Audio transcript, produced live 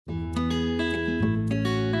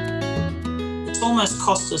almost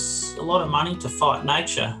cost us a lot of money to fight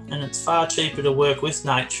nature, and it's far cheaper to work with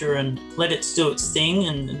nature and let it do its thing,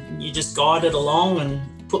 and you just guide it along and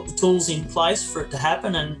put the tools in place for it to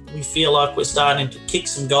happen. And we feel like we're starting to kick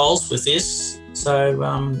some goals with this. So,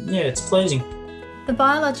 it's pleasing. The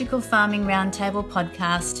Biological Farming Roundtable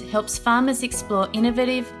podcast helps farmers explore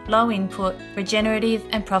innovative, low-input, regenerative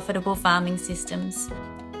and profitable farming systems.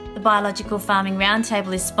 The Biological Farming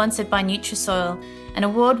Roundtable is sponsored by Nutrisoil, an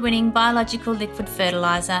award-winning biological liquid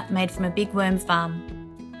fertiliser made from a big worm farm.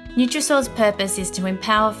 Nutrisoil's purpose is to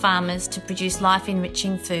empower farmers to produce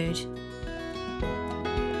life-enriching food.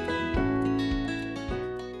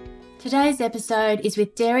 Today's episode is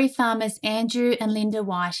with dairy farmers Andrew and Linda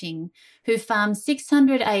Whiting, who farm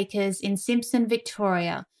 600 acres in Simpson,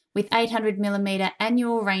 Victoria, with 800mm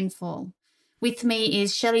annual rainfall. With me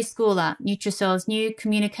is Shelley Schooler, Nutrisoil's new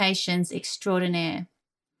communications extraordinaire.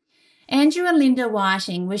 Andrew and Linda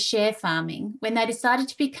Whiting were share farming when they decided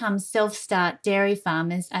to become self-start dairy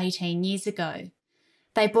farmers 18 years ago.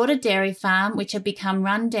 They bought a dairy farm which had become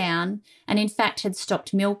run down and in fact had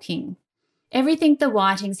stopped milking. Everything the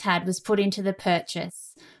Whitings had was put into the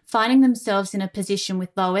purchase. Finding themselves in a position with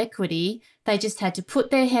low equity, they just had to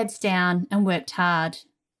put their heads down and worked hard.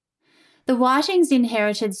 The Whitings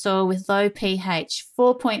inherited soil with low pH,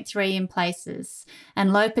 4.3 in places,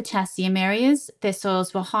 and low potassium areas. Their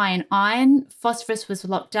soils were high in iron, phosphorus was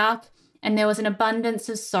locked up, and there was an abundance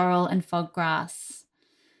of sorrel and foggrass.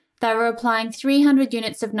 They were applying 300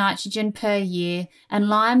 units of nitrogen per year, and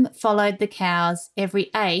lime followed the cows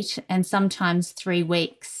every 8 and sometimes 3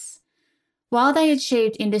 weeks. While they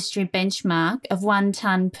achieved industry benchmark of 1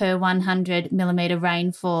 tonne per 100mm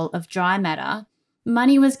rainfall of dry matter,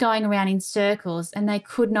 money was going around in circles and they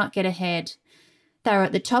could not get ahead. They were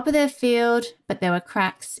at the top of their field, but there were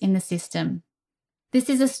cracks in the system. This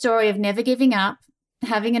is a story of never giving up,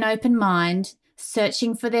 having an open mind,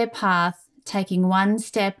 searching for their path, taking one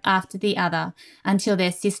step after the other until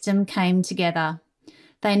their system came together.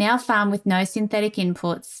 They now farm with no synthetic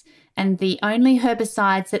inputs, and the only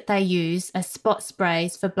herbicides that they use are spot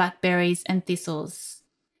sprays for blackberries and thistles.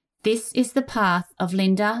 This is the path of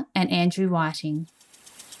Linda and Andrew Whiting.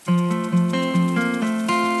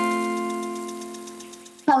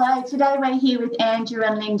 Hello, today we're here with Andrew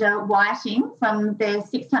and Linda Whiting from their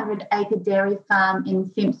 600-acre dairy farm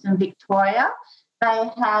in Simpson, Victoria.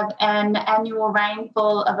 They have an annual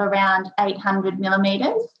rainfall of around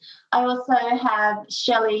 800mm. I also have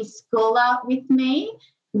Shelley Schooler with me,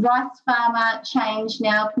 rice farmer, change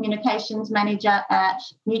now communications manager at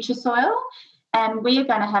Nutrisoil. And we are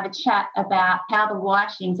going to have a chat about how the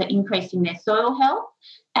Whitings are increasing their soil health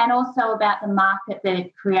and also about the market they're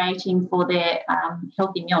creating for their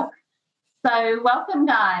healthy milk. So welcome,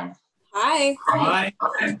 guys. Hi. Hi.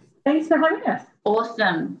 Thanks for having us.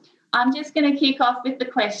 Awesome. I'm just going to kick off with the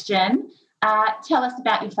question. Tell us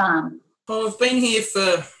about your farm. Well, we've been here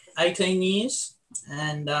for 18 years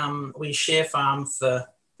and we share farm for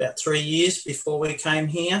about 3 years before we came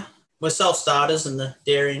here. We're self-starters in the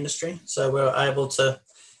dairy industry, so we were able to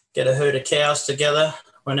get a herd of cows together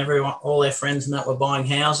when all their friends and that were buying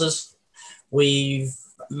houses. We've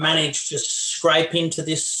managed to scrape into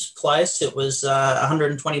this place. It was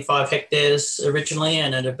 125 hectares originally,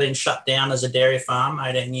 and it had been shut down as a dairy farm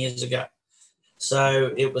 18 years ago.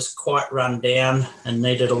 So it was quite run down and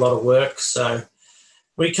needed a lot of work. So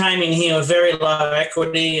we came in here with very low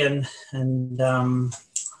equity and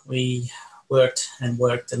we worked and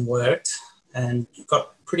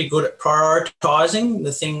got pretty good at prioritising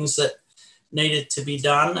the things that needed to be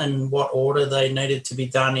done and what order they needed to be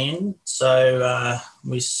done in. So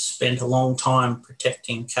we spent a long time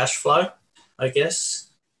protecting cash flow, I guess.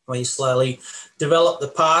 We slowly developed the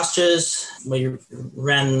pastures. We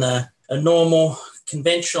ran a normal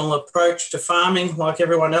conventional approach to farming like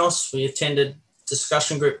everyone else. We attended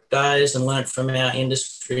discussion group days and learnt from our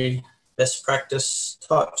industry best practice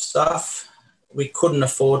type stuff. We couldn't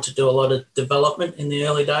afford to do a lot of development in the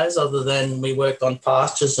early days other than we worked on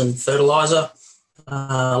pastures and fertiliser.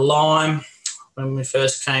 Lime, when we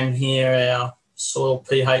first came here, our soil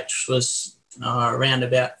pH was around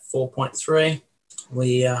about 4.3.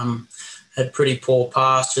 We had pretty poor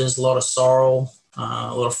pastures, a lot of sorrel,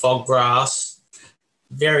 a lot of fog grass,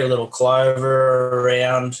 very little clover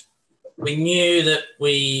around. We knew that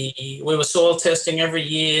we were soil testing every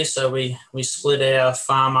year, so we split our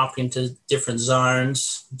farm up into different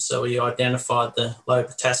zones. So we identified the low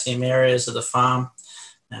potassium areas of the farm,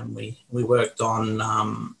 and we worked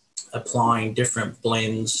on applying different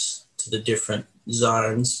blends to the different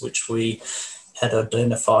zones, which we had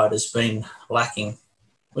identified as being lacking.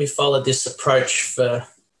 We followed this approach for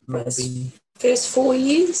maybe first 4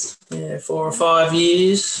 years? Yeah, 4 or 5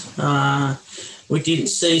 years. We did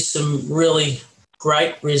see some really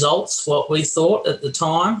great results, what we thought at the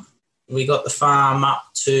time. We got the farm up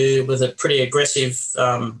to with a pretty aggressive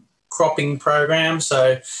cropping program,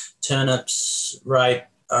 so turnips, rape,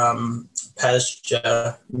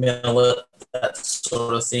 pasture, millet, that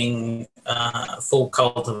sort of thing, full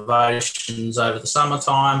cultivations over the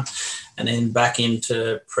summertime, and then back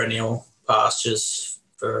into perennial pastures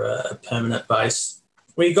for a permanent base.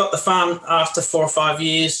 We got the farm after 4 or 5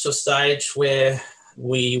 years to a stage where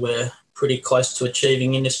we were pretty close to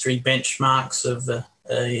achieving industry benchmarks of a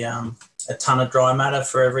tonne of dry matter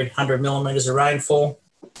for every 100 millimetres of rainfall.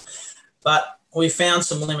 But we found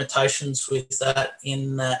some limitations with that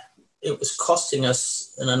in that it was costing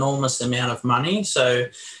us an enormous amount of money. So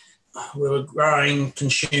we were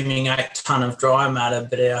consuming 8 tonne of dry matter,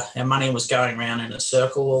 but our money was going around in a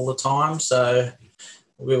circle all the time. So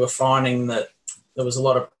we were finding that there was a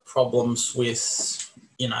lot of problems with,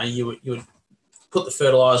 you would put the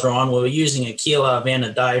fertiliser on. We were using 1 kilo of N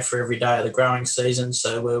a day for every day of the growing season.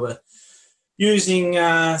 So we were using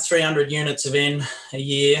 300 units of N a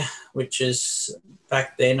year, which is,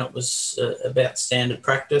 back then it was about standard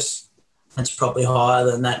practice. It's probably higher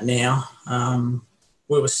than that now.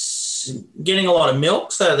 We were getting a lot of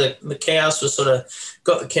milk, so the cows were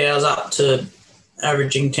got the cows up to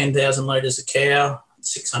averaging 10,000 litres a cow,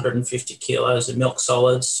 650 kilos of milk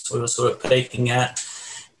solids. We were sort of peaking at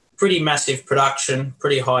pretty massive production,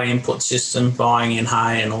 pretty high input system, buying in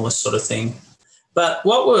hay and all this sort of thing. But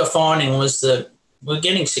what we were finding was that we're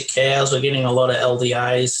getting sick cows, we're getting a lot of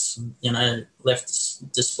LDAs,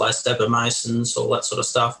 left displaced abomasons, all that sort of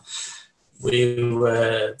stuff. We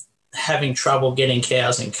were having trouble getting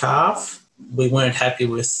cows in calf. We weren't happy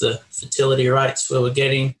with the fertility rates we were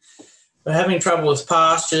getting. We're having trouble with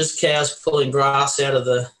pastures, cows pulling grass out of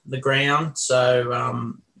the ground.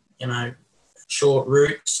 So, short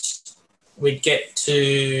roots. We'd get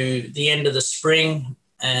to the end of the spring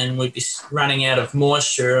and we'd be running out of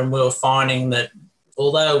moisture, and we were finding that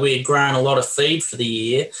although we had grown a lot of feed for the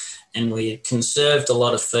year and we had conserved a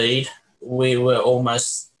lot of feed, we were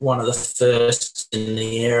almost one of the first in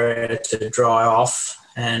the area to dry off,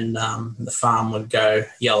 and the farm would go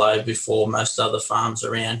yellow before most other farms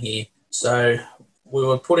around here. So we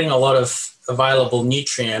were putting a lot of available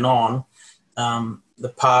nutrient on.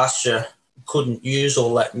 The pasture couldn't use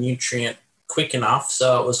all that nutrient quick enough,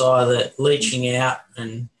 so it was either leaching out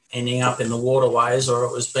and ending up in the waterways, or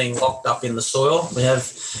it was being locked up in the soil. We have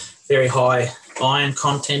very high iron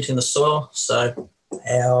content in the soil, so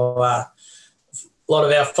a lot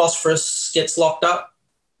of our phosphorus gets locked up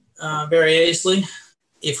very easily.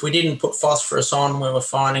 If we didn't put phosphorus on, we were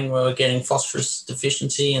finding we were getting phosphorus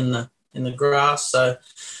deficiency in the grass, so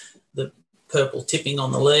the purple tipping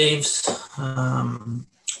on the leaves.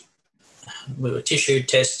 We were tissue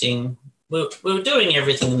testing. We were doing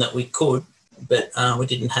everything that we could, but we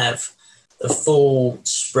didn't have the full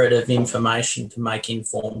spread of information to make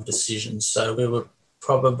informed decisions. So we were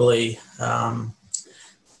probably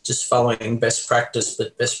just following best practice,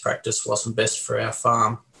 but best practice wasn't best for our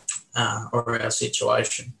farm or our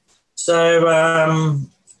situation. So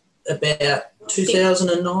about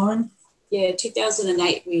 2009? Yeah,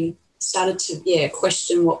 2008 we started to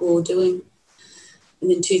question what we were doing. And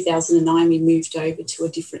then 2009 we moved over to a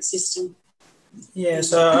different system. Yeah,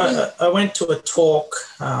 so I went to a talk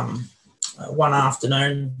one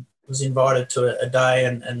afternoon, was invited to a day,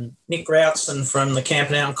 and Nick Routson from the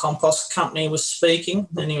Camperdown Compost Company was speaking,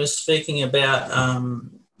 and he was speaking about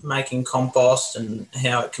making compost and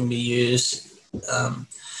how it can be used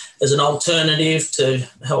as an alternative to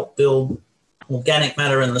help build organic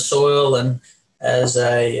matter in the soil and as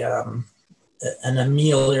an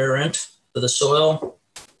ameliorant for the soil.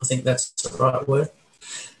 I think that's the right word.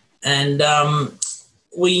 And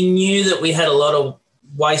we knew that we had a lot of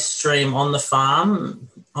waste stream on the farm,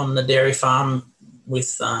 on the dairy farm,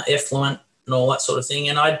 with effluent and all that sort of thing.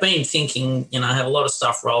 And I'd been thinking, I have a lot of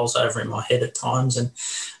stuff rolls over in my head at times, and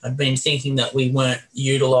I'd been thinking that we weren't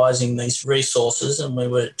utilising these resources and we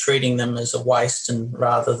were treating them as a waste and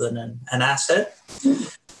rather than an asset.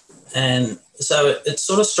 And so it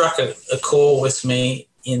sort of struck a chord with me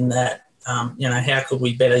in that, how could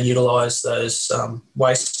we better utilise those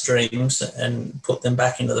waste streams and put them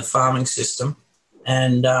back into the farming system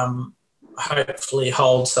and hopefully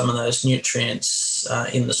hold some of those nutrients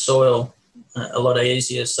in the soil a lot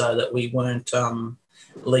easier so that we weren't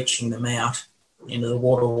leaching them out into the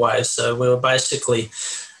waterways. So we were basically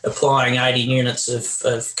applying 80 units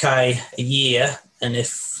of K a year, and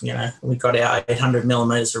if, we got our 800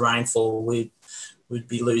 millimetres of rainfall, we'd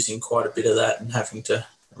be losing quite a bit of that and having to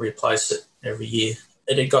replace it every year.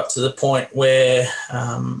 It had got to the point where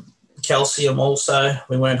calcium also,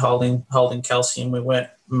 we weren't holding calcium. We weren't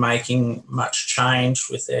making much change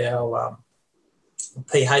with our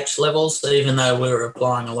pH levels, even though we were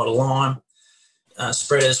applying a lot of lime.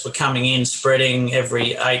 Spreaders were coming in, spreading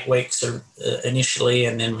every 8 weeks initially,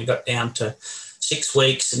 and then we got down to 6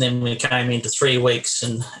 weeks, and then we came into 3 weeks,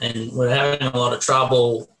 and we're having a lot of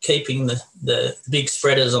trouble keeping the big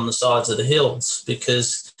spreaders on the sides of the hills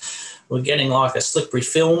because we're getting like a slippery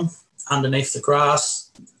film underneath the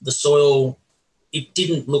grass. The soil, it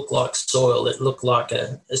didn't look like soil, it looked like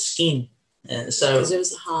a skin. Because there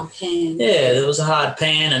was a hard pan. Yeah, there was a hard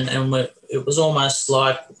pan, and it was almost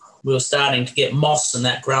like we were starting to get moss and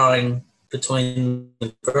that growing between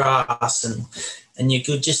the grass, and you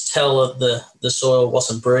could just tell that the soil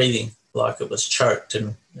wasn't breathing, like it was choked.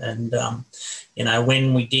 And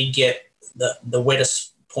when we did get the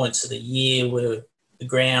wettest points of the year, the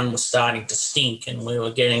ground was starting to stink, and we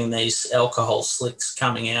were getting these alcohol slicks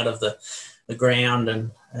coming out of the ground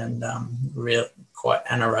and real quite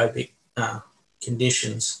anaerobic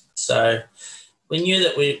conditions. So we knew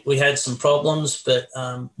that we had some problems, but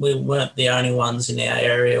we weren't the only ones in our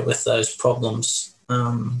area with those problems.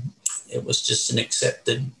 It was just an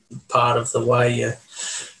accepted part of the way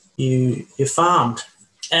you farmed.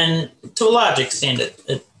 And to a large extent,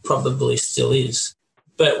 it probably still is.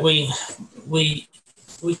 But we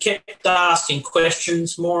kept asking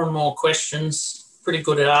questions, more and more questions, pretty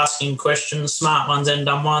good at asking questions, smart ones and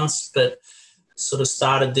dumb ones, but sort of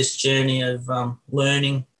started this journey of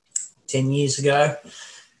learning 10 years ago.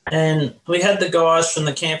 And we had the guys from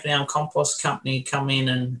the Camperdown Compost Company come in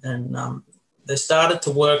and they started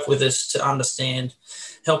to work with us to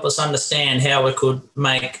help us understand how we could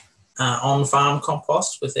make on-farm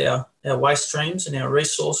compost with our waste streams and our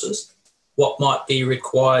resources, what might be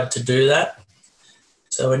required to do that.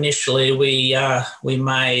 So initially we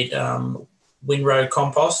made windrow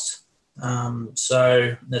compost.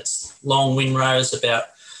 So that's long windrows, about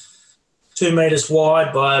 2 metres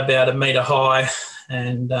wide by about 1 metre high,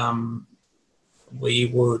 and we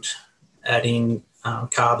would add in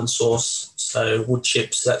carbon source, so wood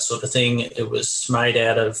chips, that sort of thing. It was made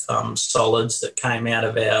out of solids that came out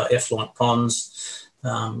of our effluent ponds,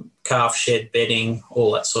 calf shed bedding,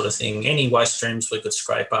 all that sort of thing. Any waste streams we could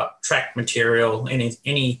scrape up, track material,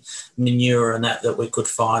 any manure and that we could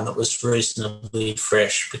find that was reasonably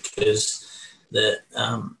fresh, because the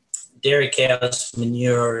dairy cow's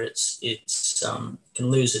manure, it's can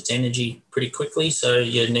lose its energy pretty quickly, so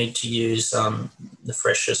you need to use the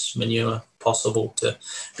freshest manure possible to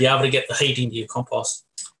be able to get the heat into your compost.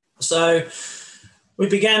 So we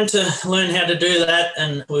began to learn how to do that,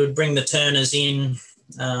 and we would bring the turners in,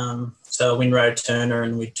 so a windrow turner,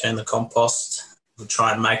 and we'd turn the compost. We'd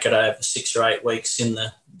try and make it over 6 or 8 weeks in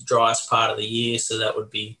the driest part of the year, so that would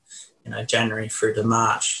be January through to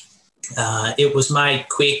March. It was made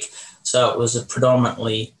quick, so it was a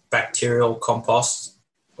predominantly bacterial compost.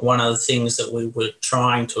 One of the things that we were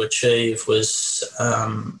trying to achieve was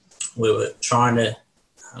we were trying to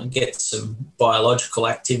get some biological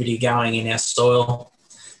activity going in our soil,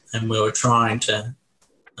 and we were trying to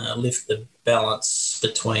lift the balance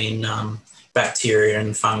between bacteria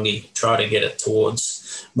and fungi, try to get it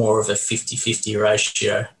towards more of a 50-50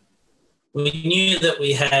 ratio. We knew that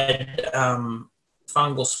we had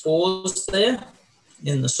fungal spores there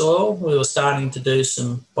in the soil. We were starting to do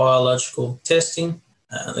some biological testing.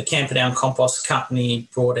 The Camperdown Compost Company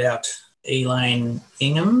brought out Elaine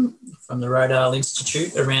Ingham from the Rodale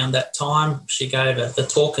Institute around that time. She gave the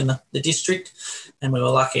talk in the district, and we were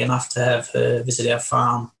lucky enough to have her visit our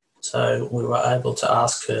farm. So we were able to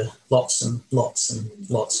ask her lots and lots and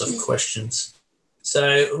lots of questions.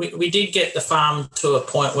 So we did get the farm to a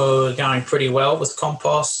point where we were going pretty well with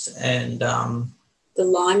compost, and the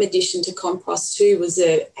lime addition to compost too was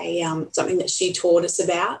a something that she taught us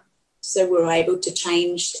about. So we were able to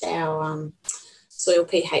change our soil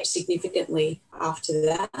pH significantly after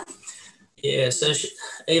that. Yeah, so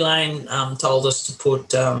Elaine told us to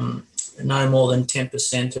put no more than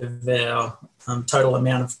 10% of our total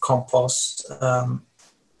amount of compost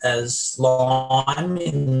as lime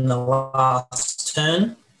in the last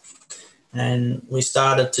turn. And we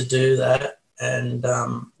started to do that, and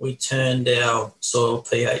we turned our soil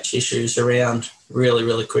pH issues around really,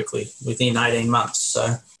 really quickly within 18 months.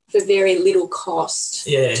 So for very little cost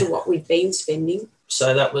to what we'd been spending.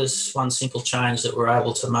 So that was one simple change that we're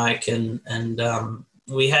able to make, and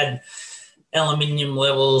we had aluminium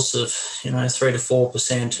levels of 3 to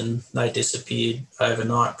 4%, and they disappeared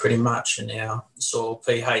overnight pretty much, and our soil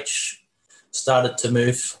pH started to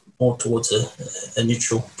move more towards a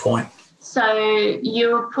neutral point. So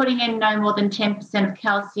you're putting in no more than 10% of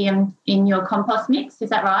calcium in your compost mix,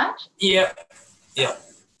 is that right? Yeah.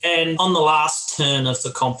 And on the last turn of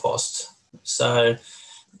the compost, so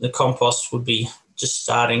the compost would be just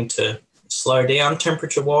starting to slow down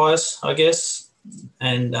temperature-wise, I guess,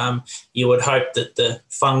 and you would hope that the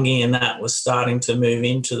fungi and that was starting to move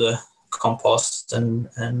into the compost and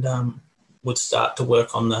would start to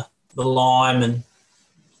work on the lime and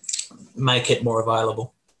make it more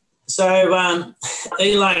available. So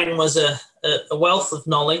Elaine was a wealth of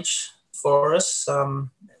knowledge for us.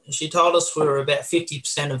 She told us we were about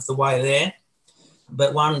 50% of the way there,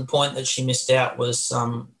 but one point that she missed out was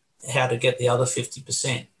how to get the other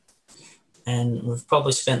 50%. And we've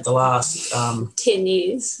probably spent the last 10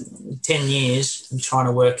 years trying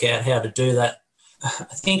to work out how to do that.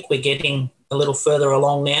 I think we're getting a little further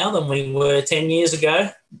along now than we were 10 years ago,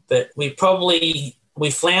 but we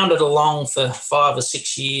floundered along for 5 or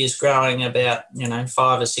 6 years, growing about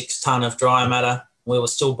 5 or 6 tonne of dry matter. We were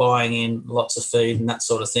still buying in lots of feed and that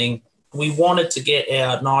sort of thing. We wanted to get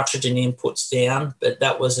our nitrogen inputs down, but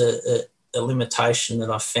that was a limitation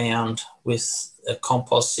that I found with a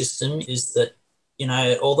compost system, is that,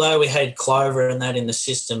 although we had clover and that in the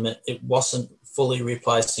system, it wasn't fully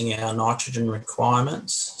replacing our nitrogen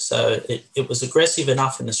requirements. So it was aggressive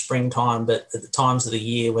enough in the springtime, but at the times of the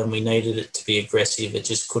year when we needed it to be aggressive, it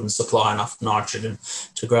just couldn't supply enough nitrogen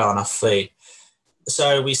to grow enough feed.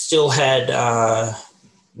 So we still had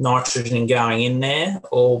nitrogen going in there,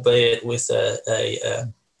 albeit with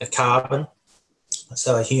a carbon,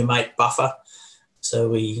 so a humate buffer. So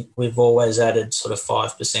we've always added sort of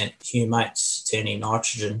 5% humates to any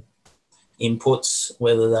nitrogen inputs,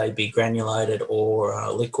 whether they be granulated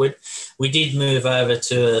or liquid. We did move over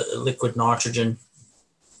to liquid nitrogen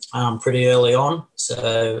pretty early on,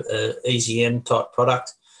 so EZM type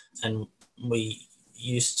product, and we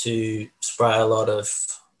used to spray a lot of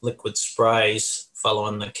liquid sprays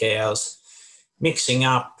following the cows, mixing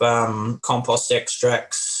up compost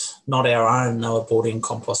extracts, not our own, they were bought in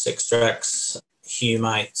compost extracts,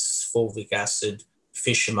 humates, fulvic acid,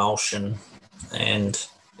 fish emulsion, and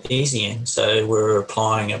EZM. So we were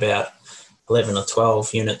applying about 11 or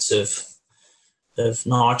 12 units of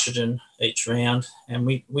nitrogen each round, and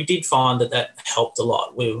we did find that helped a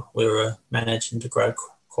lot. We were managing to grow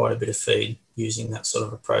quite a bit of feed using that sort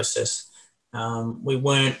of a process. We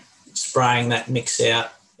weren't spraying that mix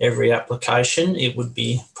out every application. It would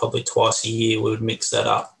be probably twice a year we would mix that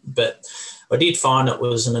up. But I did find it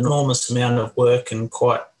was an enormous amount of work and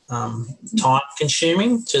quite time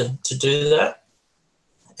consuming to do that.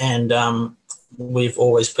 And we've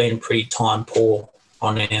always been pretty time poor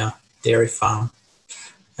on our dairy farm,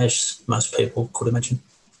 as most people could imagine.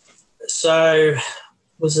 So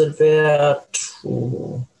was it about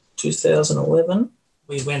 2011?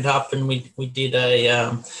 We went up and we did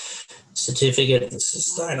a certificate in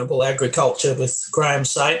sustainable agriculture with Graham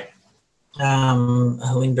Sate.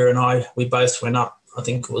 Linda and I, we both went up, I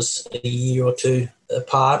think it was a year or two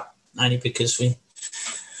apart, only because we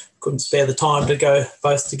couldn't spare the time to go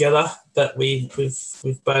both together. But we've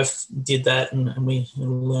both did that, and we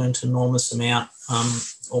learned an enormous amount,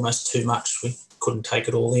 almost too much. We couldn't take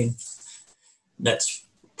it all in. That's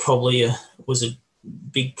probably was a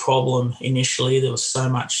big problem initially. There was so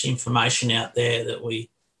much information out there that we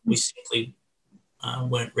simply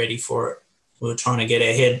weren't ready for it. We were trying to get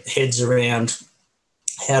our heads around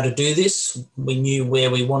how to do this. We knew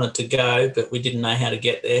where we wanted to go, but we didn't know how to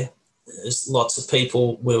get there. There's lots of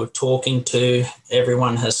people we were talking to.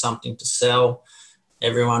 Everyone has something to sell.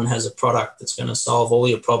 Everyone has a product that's going to solve all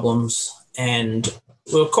your problems. And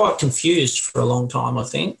we were quite confused for a long time, I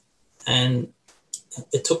think. And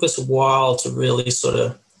it took us a while to really sort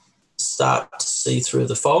of start to see through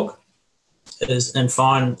the fog and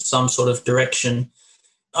find some sort of direction.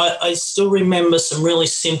 I still remember some really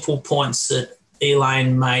simple points that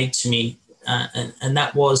Elaine made to me, and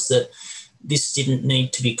that was that this didn't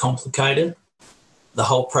need to be complicated. The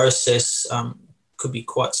whole process could be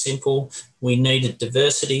quite simple. We needed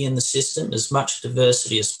diversity in the system, as much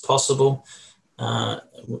diversity as possible.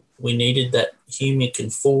 We needed that humic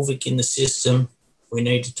and fulvic in the system. We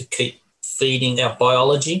needed to keep feeding our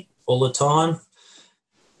biology all the time.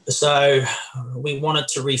 So we wanted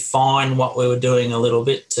to refine what we were doing a little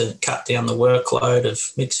bit to cut down the workload of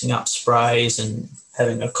mixing up sprays and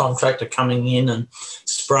having a contractor coming in and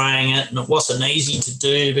spraying it. And it wasn't easy to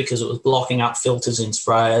do because it was blocking up filters in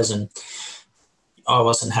sprayers, and I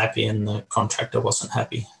wasn't happy and the contractor wasn't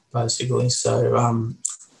happy, basically. So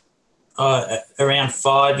around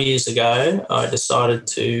 5 years ago, I decided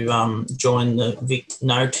to join the Vic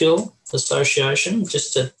No-Till Association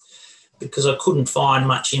just to because I couldn't find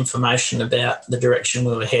much information about the direction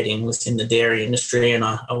we were heading within the dairy industry, and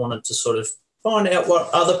I wanted to sort of find out what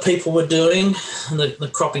other people were doing. And the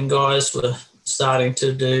cropping guys were starting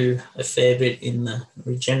to do a fair bit in the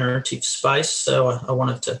regenerative space, so I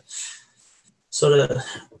wanted to sort of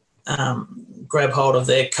grab hold of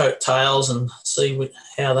their coattails and see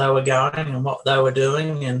how they were going and what they were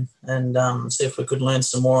doing, and see if we could learn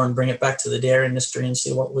some more and bring it back to the dairy industry and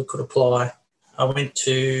see what we could apply. I went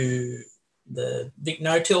to the Vic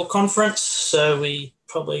No-Till conference, so we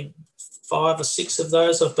probably 5 or 6 of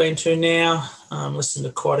those I've been to now. Listened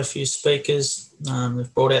to quite a few speakers.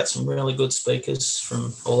 They've brought out some really good speakers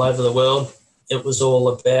from all over the world. It was all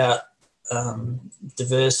about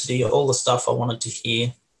diversity, all the stuff I wanted to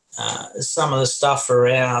hear. Some of the stuff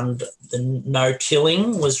around the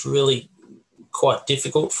no-tilling was really quite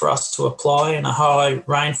difficult for us to apply in a high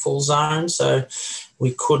rainfall zone, so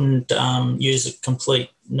we couldn't use a complete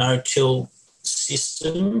no-till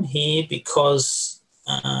system here because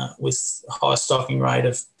with a high stocking rate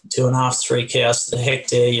of 2.5-3 cows to the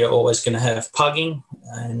hectare, you're always going to have pugging,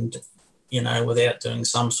 and without doing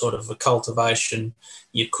some sort of a cultivation,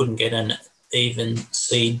 you couldn't get an even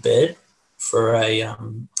seed bed for a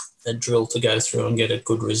drill to go through and get a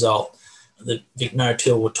good result. The Vic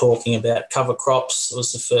No-Till were talking about cover crops. It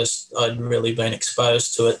was the first I'd really been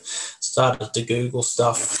exposed to it. Started to Google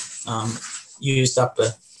stuff, used up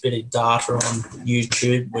a bit of data on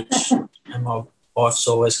YouTube, which my wife's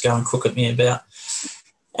always going crook at me about.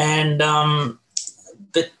 And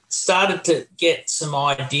but started to get some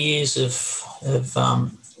ideas of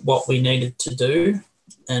what we needed to do.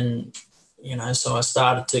 And, so I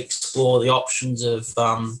started to explore the options of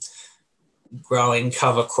growing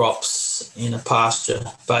cover crops in a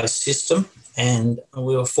pasture-based system. And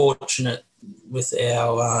we were fortunate with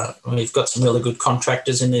we've got some really good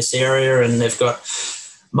contractors in this area, and they've got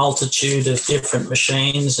multitude of different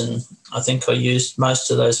machines, and I think I used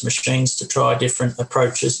most of those machines to try different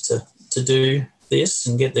approaches to do this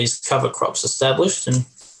and get these cover crops established. And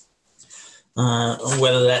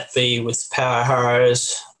whether that be with power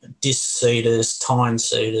harrows, disc seeders, tine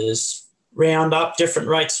seeders, Roundup, different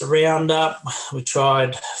rates of Roundup. We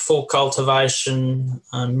tried full cultivation,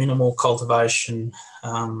 minimal cultivation.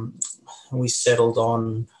 We settled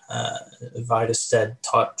on a Vatostad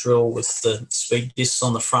type drill with the speed discs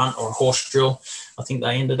on the front, or a horse drill, I think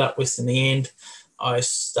they ended up with in the end. I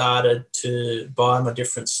started to buy my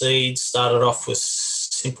different seeds, started off with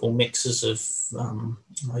simple mixes of,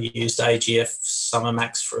 I used AGF Summer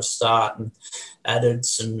Max for a start, and added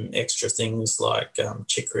some extra things like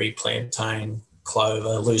chicory, plantain,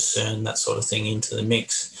 clover, lucerne, that sort of thing into the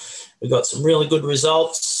mix. We got some really good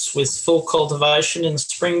results with full cultivation in the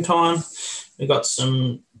springtime. We got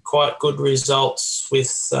some quite good results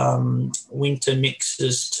with winter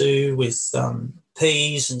mixes too, with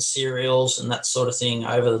peas and cereals and that sort of thing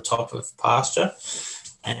over the top of pasture.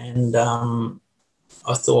 And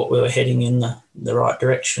I thought we were heading in the right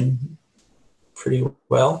direction pretty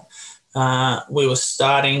well. We were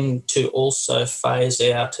starting to also phase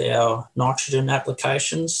out our nitrogen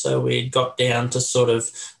applications. So we got down to sort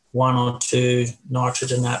of 1 or 2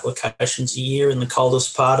 nitrogen applications a year in the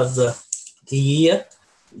coldest part of the year.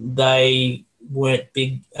 They weren't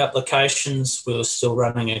big applications. We were still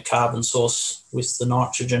running a carbon source with the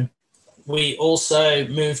nitrogen. We also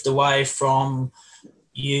moved away from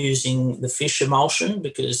using the fish emulsion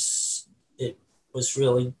because it was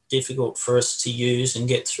really difficult for us to use and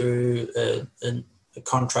get through a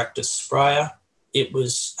contractor sprayer. It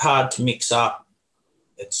was hard to mix up.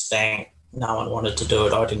 It stank. No one wanted to do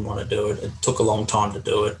it. I didn't want to do it. It took a long time to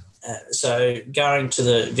do it. So going to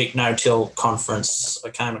the Vic No-Till conference,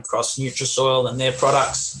 I came across Nutrisoil and their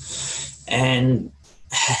products, and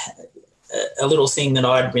a little thing that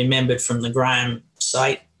I'd remembered from the Graham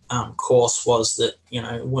Sate course was that,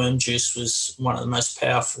 worm juice was one of the most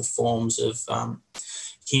powerful forms of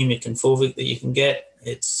humic and fulvic that you can get.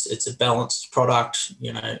 It's a balanced product,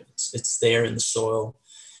 it's there in the soil.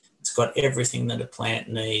 It's got everything that a plant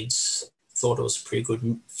needs. Thought it was a pretty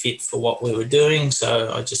good fit for what we were doing,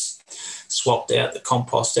 so I just swapped out the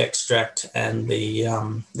compost extract and the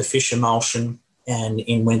fish emulsion, and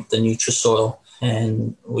in went the Nutrisoil,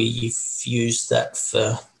 and we've used that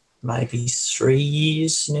for maybe 3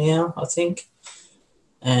 years now, I think,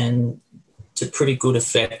 and to pretty good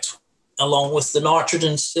effect, along with the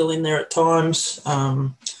nitrogen still in there at times.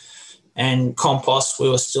 And compost, we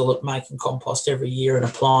were still making compost every year and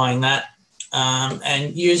applying that.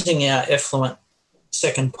 And using our effluent,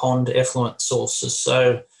 second pond effluent sources.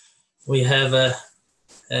 So we have a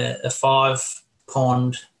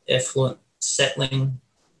 5-pond effluent settling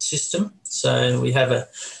system. So we have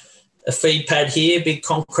a feed pad here, big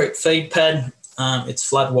concrete feed pad. It's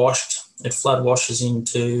flood washed. It flood washes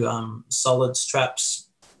into solids traps.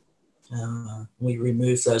 We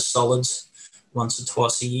remove those solids once or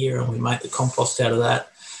twice a year, and we make the compost out of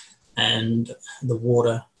that. And the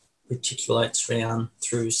water reticulates around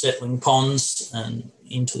through settling ponds and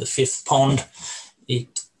into the fifth pond.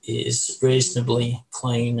 It is reasonably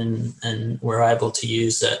clean, and we're able to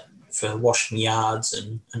use that for washing yards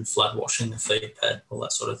and flood washing the feed pad, all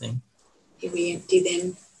that sort of thing. Do we empty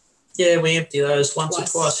them? Yeah, we empty those once or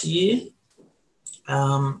twice a year.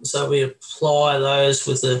 So we apply those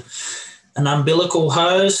with an umbilical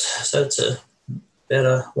hose. So it's about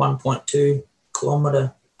a 1.2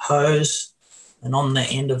 kilometre hose. And on the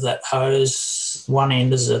end of that hose, one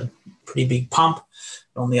end is a pretty big pump.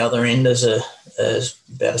 On the other end is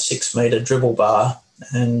about a 6 metre dribble bar.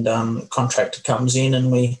 And the contractor comes in and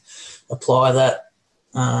we apply that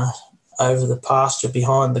over the pasture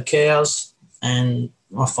behind the cows. And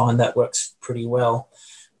I find that works pretty well.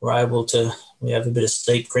 We have a bit of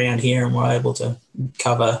steep ground here, and we're able to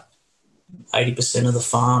cover 80% of the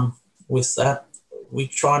farm with that. We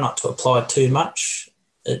try not to apply too much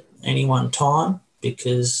at any one time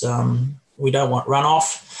because we don't want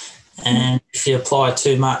runoff. And if you apply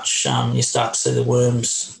too much, you start to see the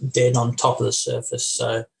worms dead on top of the surface.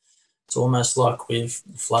 So it's almost like we've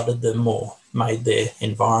flooded them or made their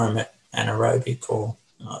environment anaerobic, or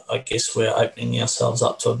I guess we're opening ourselves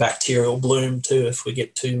up to a bacterial bloom too if we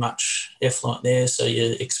get too much effluent there. So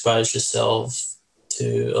you expose yourselves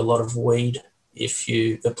to a lot of weed if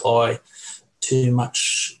you apply too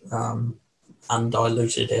much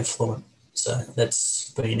undiluted effluent. So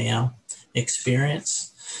that's been our experience.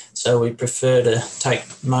 So we prefer to take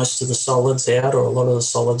most of the solids out, or a lot of the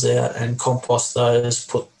solids out, and compost those,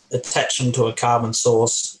 attach them to a carbon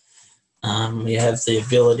source. We have the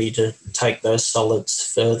ability to take those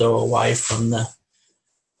solids further away from the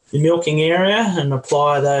milking area and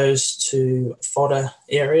apply those to fodder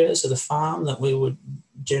areas of the farm that we would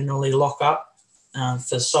generally lock up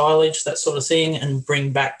for silage, that sort of thing, and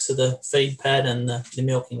bring back to the feed pad and the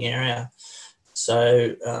milking area.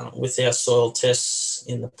 So with our soil tests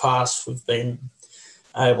in the past, we've been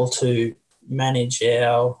able to manage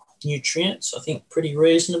our nutrients, I think, pretty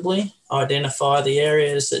reasonably, identify the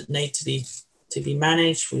areas that need to be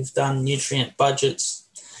managed. We've done nutrient budgets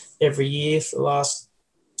every year for the last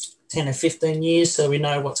 10 or 15 years, so we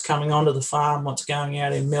know what's coming onto the farm, what's going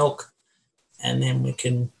out in milk, and then we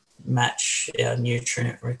can match our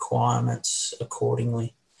nutrient requirements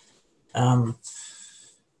accordingly. I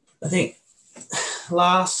think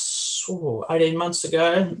last 18 months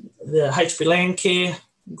ago, the HB Landcare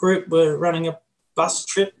group were running a bus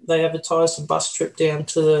trip. They advertised a bus trip down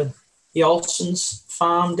to the Olsen's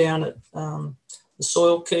farm down at the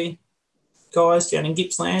Soil Key guys down in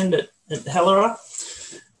Gippsland at Hellerup.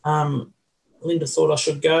 Linda thought I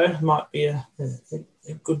should go. Might be a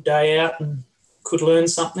good day out and could learn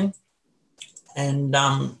something. And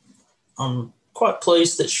I'm quite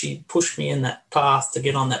pleased that she pushed me in that path to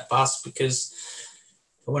get on that bus, because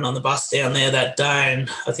I went on the bus down there that day, and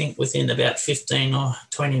I think within about 15 or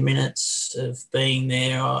 20 minutes of being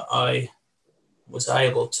there, I was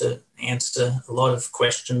able to answer a lot of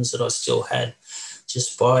questions that I still had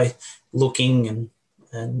just by looking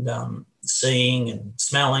and seeing and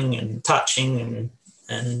smelling and touching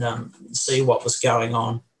and see what was going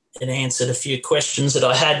on. It answered a few questions that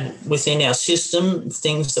I had within our system,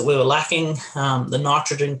 things that we were lacking, the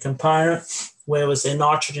nitrogen component. Where was their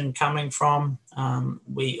nitrogen coming from?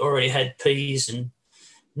 We already had peas and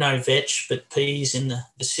no vetch, but peas in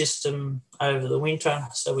the system over the winter.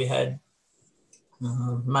 So we had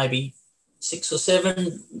maybe 6 or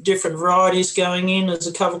 7 different varieties going in as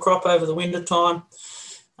a cover crop over the winter time.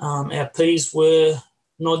 Our peas were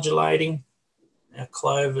nodulating. Our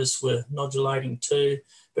clovers were nodulating too.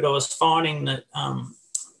 But I was finding that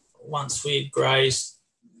once we had grazed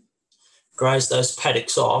those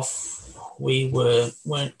paddocks off, we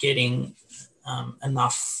weren't getting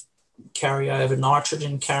enough carryover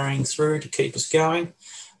nitrogen carrying through to keep us going.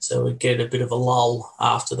 So we'd get a bit of a lull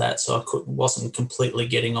after that. So I wasn't completely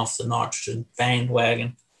getting off the nitrogen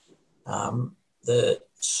bandwagon. The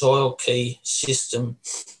Soil Key system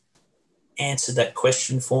answered that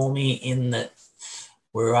question for me in that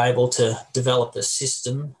we were able to develop a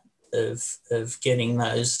system of getting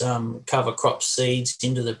those cover crop seeds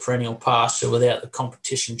into the perennial pasture without the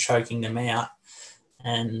competition choking them out,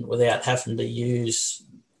 and without having to use,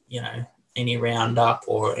 any Roundup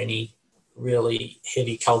or any really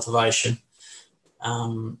heavy cultivation.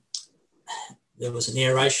 There was an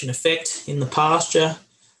aeration effect in the pasture.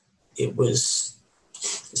 It was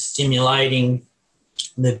stimulating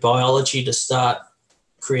the biology to start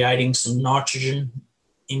creating some nitrogen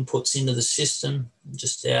inputs into the system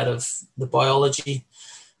just out of the biology.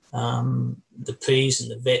 The peas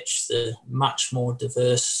and the vetch, the much more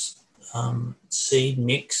diverse seed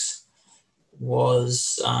mix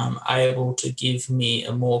was able to give me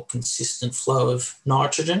a more consistent flow of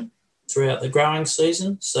nitrogen throughout the growing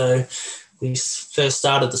season. So we first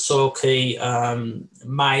started the Soil Key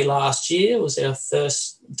May last year, was our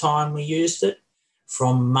first time we used it.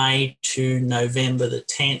 From May to November the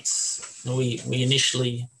 10th, we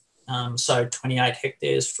initially sowed 28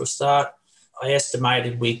 hectares for a start. I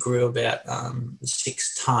estimated we grew about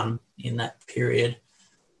 6 tonne in that period,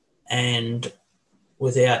 and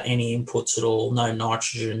without any inputs at all, no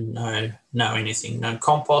nitrogen, no anything, no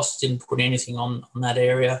compost, didn't put anything on that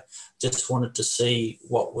area. Just wanted to see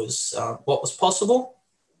what was possible,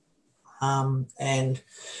 and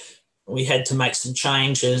we had to make some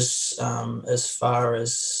changes as far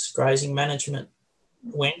as grazing management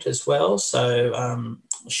went as well. So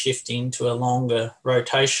shifting to a longer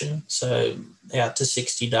rotation, so out to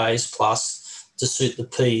 60 days plus to suit the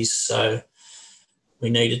peas. So we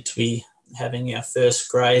needed to be having our first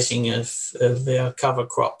grazing of our cover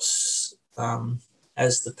crops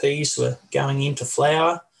as the peas were going into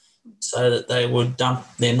flower, so that they would dump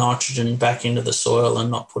their nitrogen back into the soil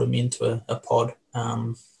and not put them into a pod.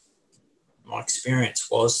 My experience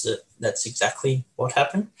was that that's exactly what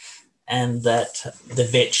happened, and that the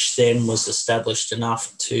vetch then was established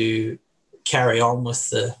enough to carry on with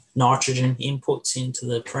the nitrogen inputs into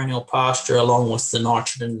the perennial pasture along with the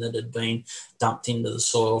nitrogen that had been dumped into the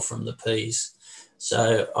soil from the peas.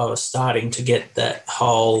 So I was starting to get that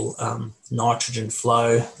whole nitrogen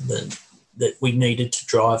flow that we needed to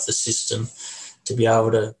drive the system to be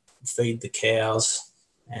able to feed the cows,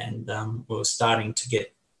 and we were starting to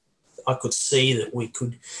get, I could see that we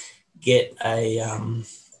could get a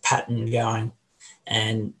pattern going,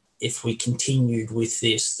 and if we continued with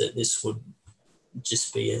this, that this would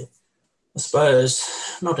just be I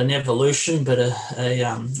suppose, not an evolution, but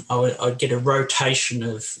I'd get a rotation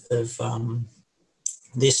of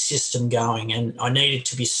this system going, and I needed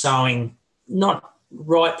to be sowing not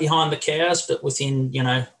right behind the cows, but within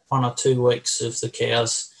 1 or 2 weeks of the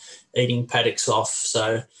cows eating paddocks off.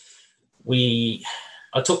 So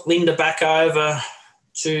I took Linda back over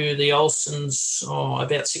to the Olsons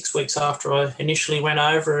about 6 weeks after I initially went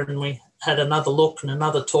over, and we had another look and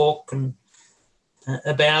another talk and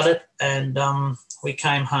about it, and we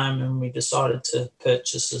came home and we decided to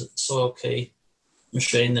purchase a Soil Key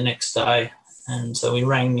machine the next day. And so we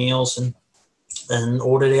rang Niels and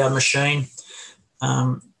ordered our machine.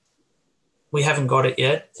 We haven't got it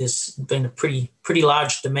yet. There's been a pretty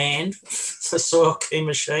large demand for Soil Key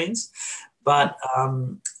machines, but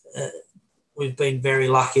we've been very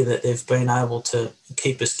lucky that they've been able to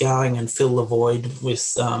keep us going and fill the void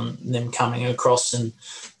with them coming across and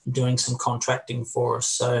doing some contracting for us.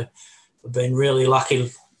 So we've been really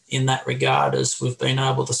lucky in that regard, as we've been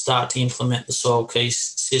able to start to implement the Soil Key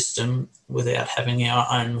system without having our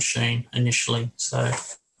own machine initially. So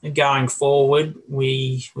going forward,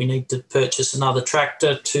 we need to purchase another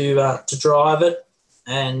tractor to drive it,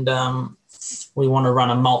 and we want to run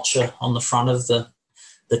a mulcher on the front of the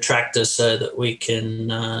tractor so that we can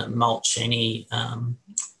mulch any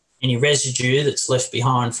residue that's left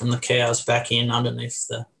behind from the cows back in underneath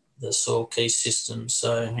the Soil Key system.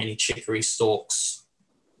 So any chicory stalks,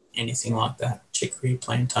 anything like that, chicory,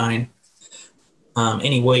 plantain,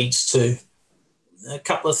 any weeds too. A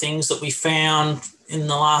couple of things that we found in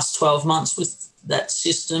the last 12 months with that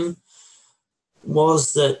system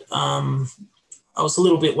was that I was a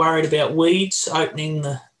little bit worried about weeds opening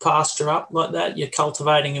the pasture up like that. You're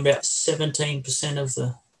cultivating about 17% of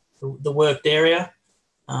the worked area.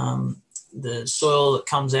 The soil that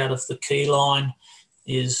comes out of the key line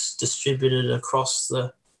is distributed across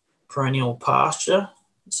the perennial pasture.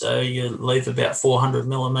 So you leave about 400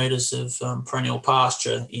 millimetres of perennial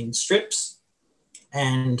pasture in strips,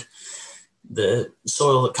 and the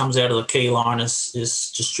soil that comes out of the key line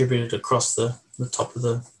is distributed across the top of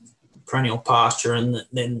the perennial pasture, and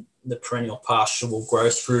then the perennial pasture will grow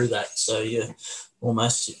through that. So you're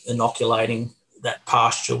almost inoculating that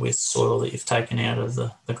pasture with soil that you've taken out of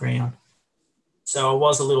the ground. So I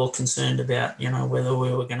was a little concerned about, whether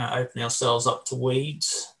we were going to open ourselves up to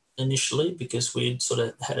weeds initially, because we'd sort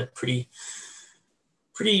of had a pretty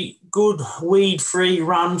good weed-free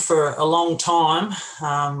run for a long time.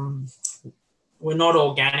 We're not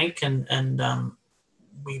organic, and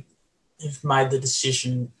we have made the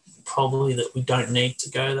decision probably that we don't need to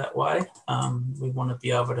go that way. We want to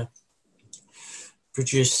be able to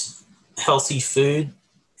produce healthy food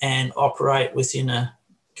and operate within a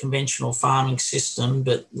conventional farming system,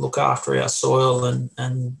 but look after our soil and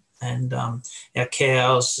our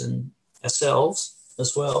cows and ourselves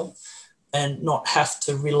as well, and not have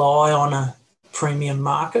to rely on a premium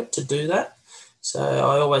market to do that. So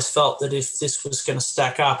I always felt that if this was going to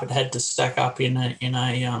stack up, it had to stack up in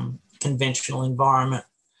a conventional environment.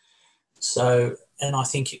 So, and I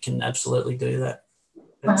think it can absolutely do that.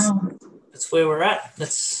 That's where we're at.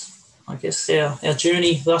 That's, I guess, our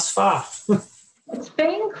journey thus far. It's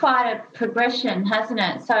been quite a progression, hasn't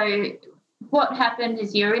it? So what happened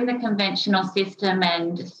is you're in the conventional system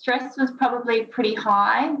and stress was probably pretty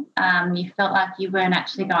high. You felt like you weren't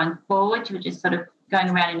actually going forward. You were just sort of going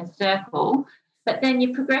around in a circle. But then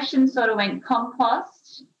your progression sort of went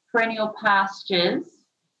compost, perennial pastures,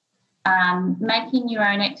 making your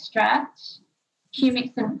own extract,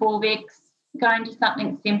 humics and fulvics, going to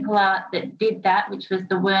something simpler that did that, which was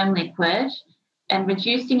the worm liquid, and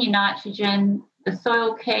reducing your nitrogen, the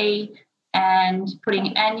soil key, and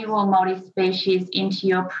putting annual multi-species into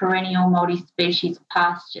your perennial multi-species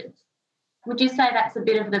pastures. Would you say that's a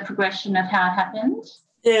bit of the progression of how it happened?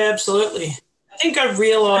 Yeah, absolutely. I think I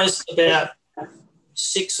realised about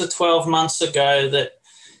 6 or 12 months ago that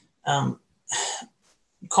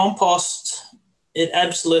compost, it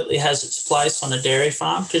absolutely has its place on a dairy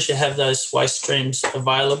farm because you have those waste streams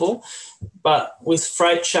available. But with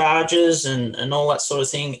freight charges and all that sort of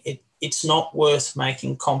thing, it's not worth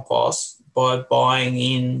making compost by buying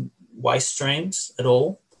in waste streams at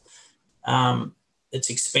all. It's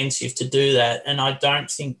expensive to do that. And I don't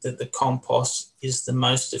think that the compost is the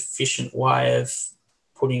most efficient way of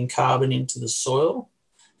putting carbon into the soil.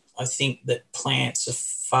 I think that plants are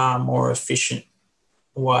far more efficient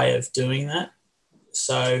way of doing that.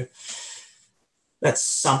 So that's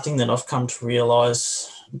something that I've come to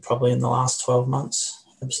realise probably in the last 12 months.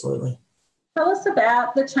 Absolutely. Tell us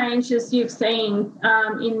about the changes you've seen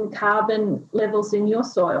in carbon levels in your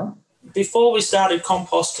soil. Before we started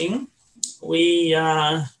composting,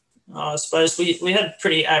 I suppose we had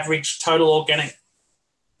pretty average total organic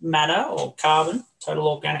matter or carbon, total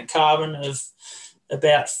organic carbon of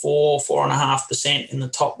about 4.5% in the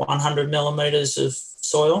top 100 millimetres of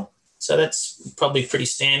soil. So that's probably pretty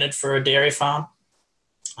standard for a dairy farm.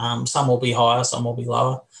 Some will be higher, some will be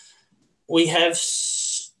lower. We have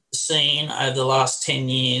seen over the last 10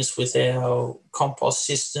 years with our compost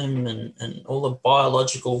system and all the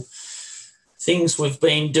biological things we've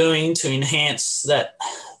been doing to enhance that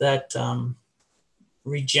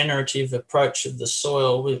regenerative approach of the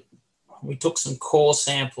soil. We took some core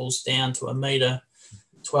samples down to a metre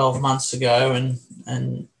 12 months ago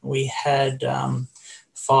and we had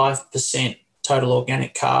 5% total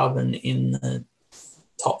organic carbon in the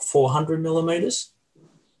top 400 millimetres.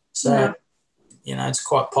 So, it's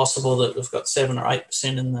quite possible that we've got 7 or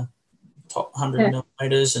 8% in the top 100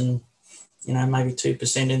 millimetres and, maybe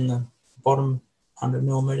 2% in the bottom 100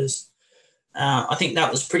 millimetres. I think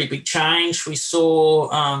that was a pretty big change. We saw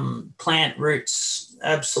plant roots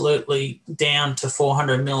absolutely down to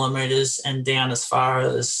 400 millimetres and down as far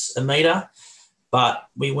as a metre, but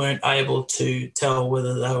we weren't able to tell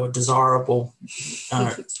whether they were desirable.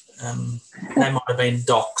 They might have been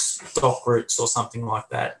dock roots or something like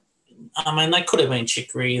that. I mean, they could have been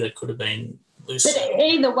chicory, they could have been loose. But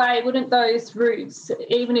either way, wouldn't those roots,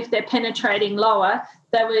 even if they're penetrating lower,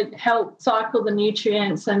 they would help cycle the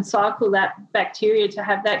nutrients and cycle that bacteria to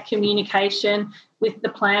have that communication with the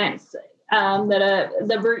plants that are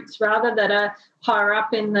the roots rather that are higher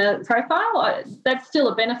up in the profile? That's still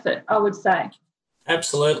a benefit, I would say.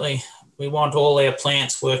 Absolutely. We want all our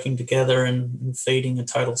plants working together and feeding a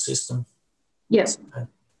total system. Yes. So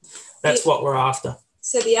that's what we're after.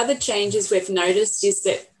 So the other changes we've noticed is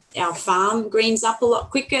that our farm greens up a lot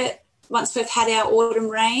quicker once we've had our autumn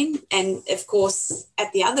rain, and of course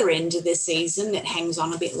at the other end of the season it hangs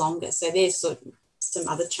on a bit longer. So there's sort of some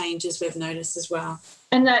other changes we've noticed as well.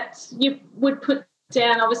 And that you would put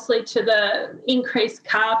down obviously to the increased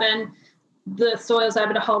carbon, the soil's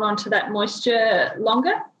able to hold on to that moisture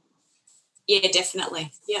longer? Yeah,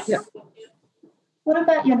 definitely. Yeah. What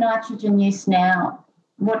about your nitrogen use now?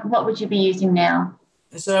 What would you be using now?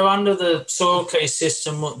 So under the soil key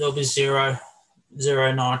system, there'll be zero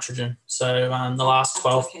nitrogen. So the last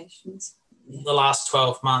 12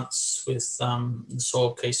 months with the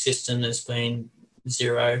soil key system, there's been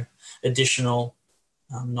zero additional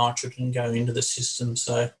nitrogen going into the system.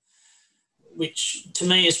 So, which to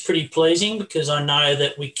me is pretty pleasing because I know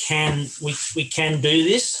that we can do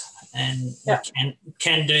this, and we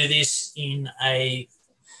can do this in a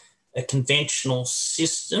conventional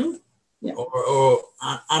system or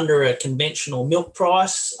under a conventional milk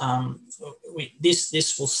price,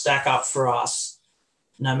 this will stack up for us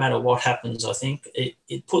no matter what happens. I think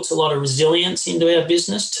it puts a lot of resilience into our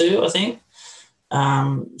business too, I think.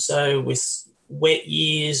 So with wet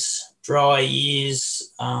years, dry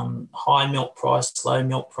years, high milk price, low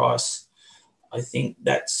milk price, I think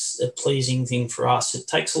that's a pleasing thing for us. It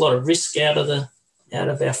takes a lot of risk out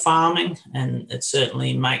of our farming, and it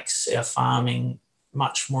certainly makes our farming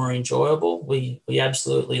much more enjoyable. We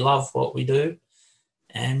absolutely love what we do,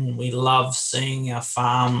 and we love seeing our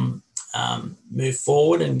farm move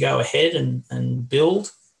forward and go ahead and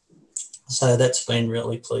build. So that's been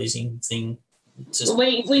really pleasing thing.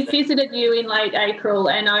 We visited you in late April,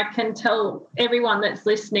 and I can tell everyone that's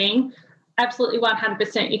listening, absolutely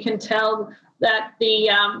 100%, you can tell that the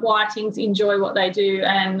Whitings enjoy what they do,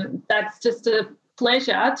 and that's just a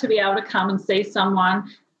pleasure to be able to come and see someone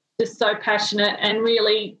just so passionate and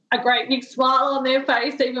really a great big smile on their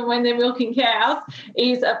face even when they're milking cows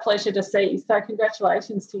is a pleasure to see. So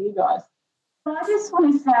congratulations to you guys. I just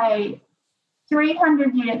want to say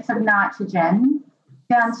 300 units of nitrogen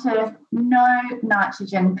down to no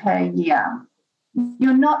nitrogen per year.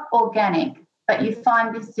 You're not organic, but you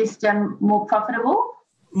find this system more profitable?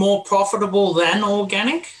 More profitable than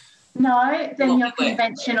organic? No, than your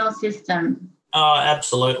conventional system. Oh,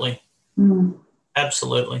 absolutely.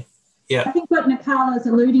 Absolutely. Yeah. I think what Nikala is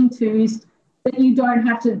alluding to is that you don't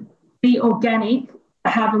have to be organic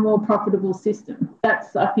to have a more profitable system.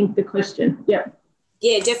 That's, I think, the question. Yep.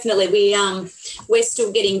 Yeah, definitely. We're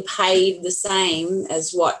still getting paid the same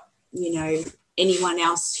as what, anyone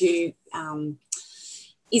else who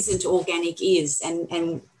isn't organic is,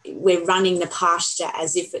 and we're running the pasture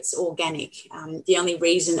as if it's organic. The only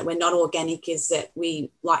reason that we're not organic is that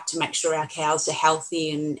we like to make sure our cows are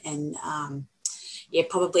healthy, and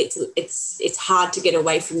probably it's hard to get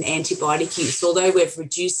away from the antibiotic use. Although we've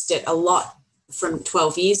reduced it a lot from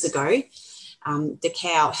 12 years ago, the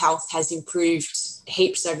cow health has improved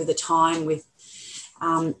heaps over the time with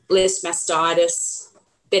less mastitis,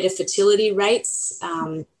 better fertility rates,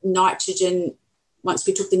 nitrogen. Once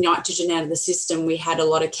we took the nitrogen out of the system, we had a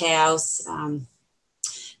lot of cows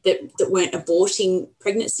that weren't aborting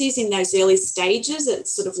pregnancies in those early stages.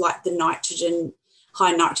 It's sort of like the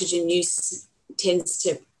high nitrogen use tends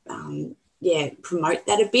to, promote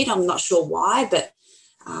that a bit. I'm not sure why, but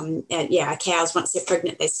our cows, once they're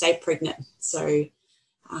pregnant, they stay pregnant. So,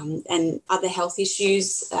 and other health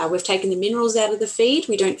issues, we've taken the minerals out of the feed.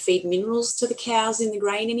 We don't feed minerals to the cows in the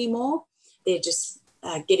grain anymore. They're just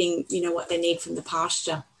getting, what they need from the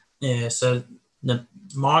pasture. Yeah, so the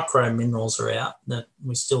micro minerals are out. That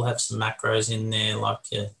we still have some macros in there, like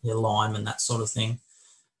your lime and that sort of thing.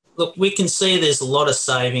 Look, we can see there's a lot of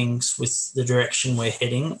savings with the direction we're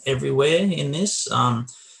heading everywhere in this.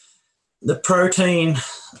 The protein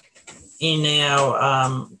in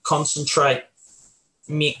our concentrate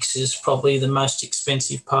mix is probably the most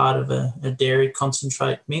expensive part of a dairy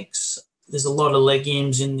concentrate mix. There's a lot of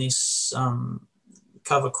legumes in this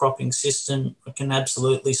cover cropping system. I can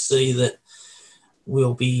absolutely see that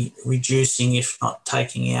we'll be reducing, if not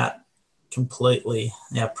taking out completely,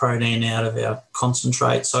 our protein out of our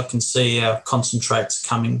concentrates. I can see our concentrates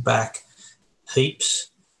coming back heaps.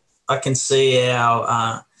 I can see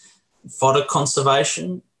our fodder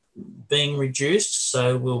conservation being reduced,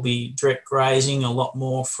 so we'll be direct grazing a lot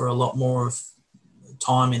more for a lot more of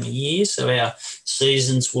time in the year, so our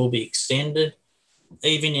seasons will be extended.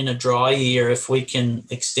 Even in a dry year, if we can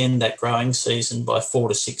extend that growing season by 4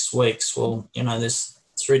 to 6 weeks, well, there's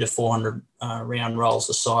 300 to 400 round rolls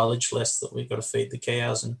of silage less that we've got to feed the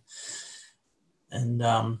cows, and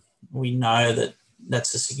we know that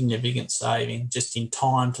that's a significant saving just in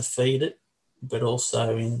time to feed it, but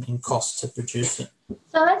also in cost to produce it.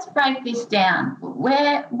 So let's break this down.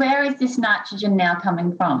 Where is this nitrogen now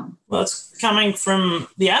coming from? Well, it's coming from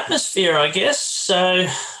the atmosphere, I guess. So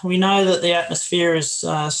we know that the atmosphere is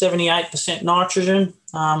 78% nitrogen.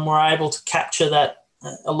 We're able to capture that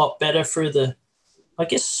a lot better through the,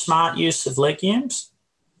 smart use of legumes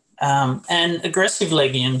and aggressive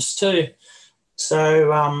legumes too.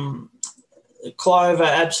 So clover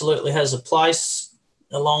absolutely has a place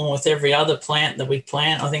along with every other plant that we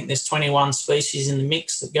plant. I think there's 21 species in the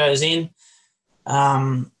mix that goes in.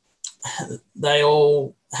 They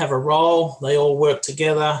all have a role. They all work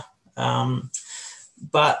together.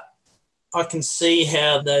 But I can see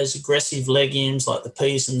how those aggressive legumes like the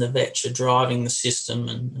peas and the vetch are driving the system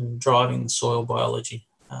and driving the soil biology.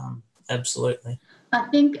 Absolutely. I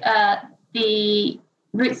think the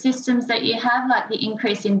root systems that you have, like the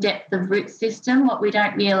increase in depth of root system, what we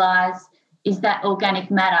don't realise is that organic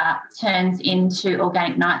matter turns into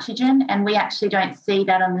organic nitrogen, and we actually don't see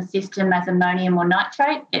that on the system as ammonium or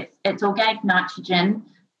nitrate. It's organic nitrogen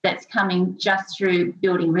that's coming just through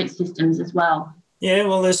building root systems as well. Yeah,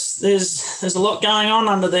 well, there's a lot going on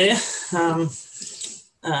under there,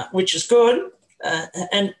 which is good,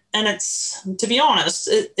 and it's, to be honest,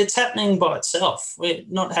 it's happening by itself. We're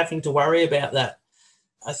not having to worry about that.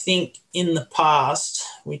 I think in the past,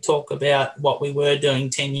 we talk about what we were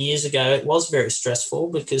doing 10 years ago. It was very stressful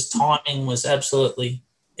because timing was absolutely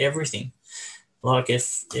everything. Like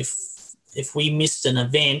if we missed an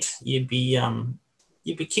event, you'd be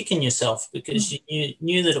kicking yourself because you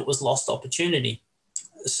knew that it was lost opportunity.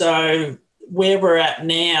 So where we're at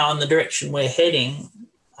now and the direction we're heading,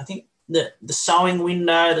 I think that the sowing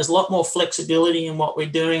window, there's a lot more flexibility in what we're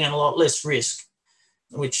doing and a lot less risk,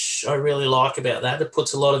 which I really like about that. It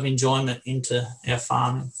puts a lot of enjoyment into our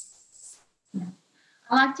farming.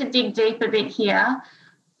 I like to dig deep a bit here.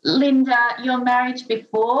 Linda, your marriage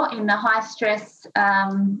before, in the high stress,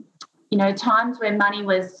 times where money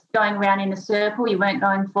was going around in a circle, you weren't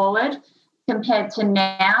going forward, compared to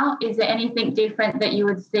now, is there anything different that you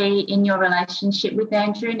would see in your relationship with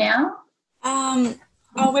Andrew now?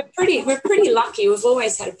 We're pretty lucky. We've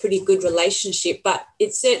always had a pretty good relationship, but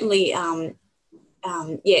it's certainly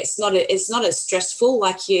it's not as stressful.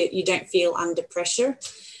 Like you don't feel under pressure.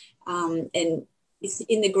 And in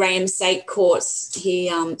the Graham Sake course, he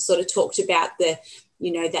sort of talked about that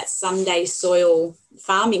Sunday soil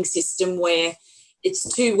farming system where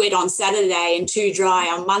it's too wet on Saturday and too dry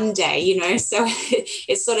on Monday, so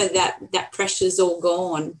it's sort of that pressure's all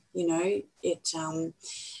gone,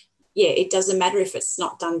 it doesn't matter if it's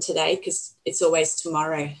not done today because it's always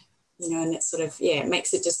tomorrow, and it sort of, it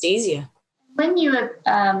makes it just easier. When you were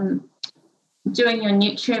doing your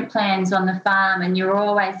nutrient plans on the farm and you're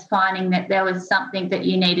always finding that there was something that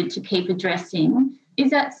you needed to keep addressing, is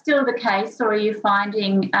that still the case, or are you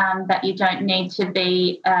finding that you don't need to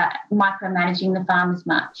be micromanaging the farm as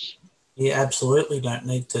much? You absolutely don't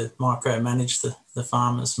need to micromanage the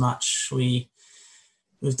farm as much. We've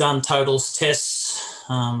done totals tests.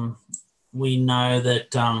 We know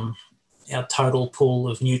that our total pool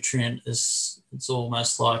of nutrient it's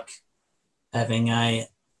almost like having a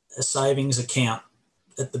savings account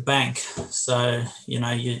at the bank. So,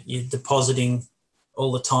 you're depositing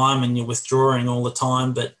all the time and you're withdrawing all the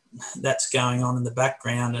time, but that's going on in the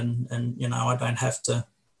background and I don't have to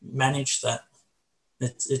manage that.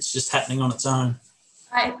 It's just happening on its own.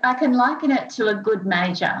 I can liken it to a good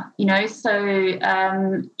major,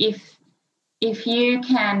 so if you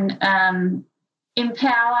can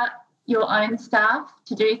empower your own staff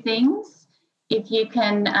to do things, if you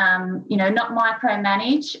can, not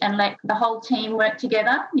micromanage and let the whole team work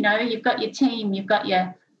together, you've got your team, you've got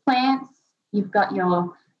your plants, you've got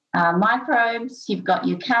your microbes, you've got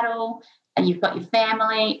your cattle, and you've got your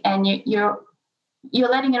family, and you're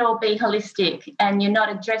letting it all be holistic, and you're not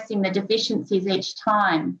addressing the deficiencies each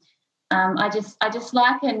time. I just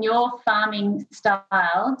liken your farming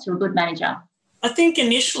style to a good manager. I think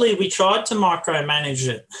initially we tried to micromanage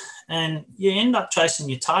it, and you end up chasing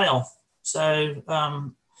your tail. So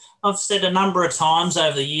I've said a number of times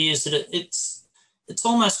over the years that it's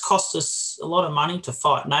almost cost us a lot of money to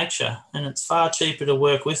fight nature, and it's far cheaper to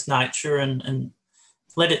work with nature and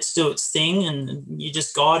let it do its thing, and you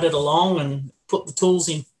just guide it along and put the tools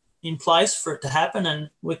in place for it to happen. And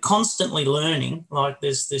we're constantly learning. Like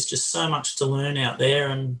there's just so much to learn out there,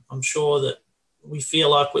 and I'm sure that we feel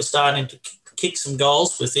like we're starting to kick some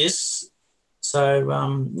goals with this. So,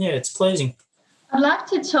 it's pleasing. I'd like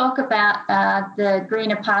to talk about the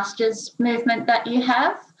Greener Pastures movement that you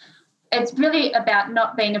have. It's really about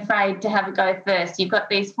not being afraid to have a go first. You've got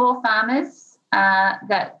these 4 farmers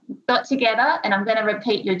that got together, and I'm going to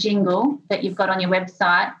repeat your jingle that you've got on your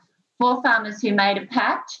website. 4 farmers who made a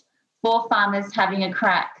pact, 4 farmers having a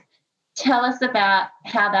crack. Tell us about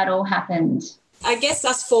how that all happened. I guess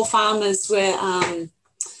us 4 farmers were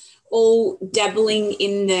all dabbling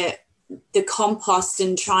in the compost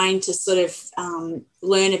and trying to sort of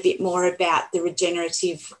learn a bit more about the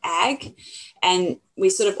regenerative ag. And we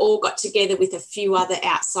sort of all got together with a few other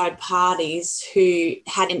outside parties who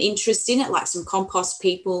had an interest in it, like some compost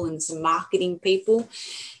people and some marketing people.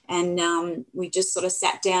 And we just sort of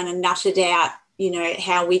sat down and nutted out,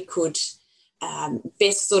 how we could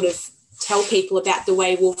best sort of tell people about the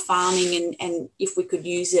way we're farming and if we could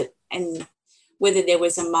use it and whether there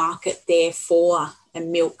was a market there for a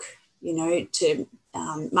milk, to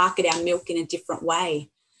market our milk in a different way.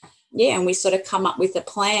 Yeah, and we sort of come up with a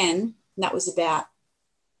plan. And that was about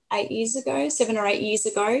 7 or 8 years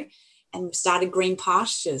ago, and we started Green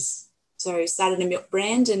Pastures. So started a milk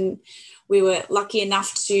brand, and we were lucky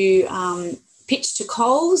enough to pitch to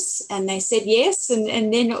Coles, and they said yes, and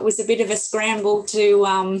then it was a bit of a scramble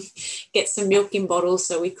to get some milk in bottles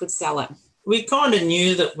so we could sell it. We kind of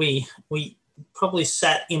knew that we probably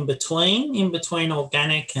sat in between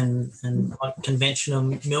organic and like conventional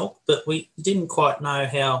milk, but we didn't quite know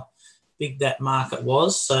how big that market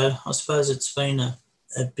was. So I suppose it's been a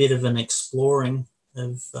bit of an exploring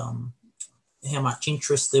of how much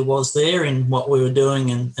interest there was there in what we were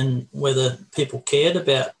doing and whether people cared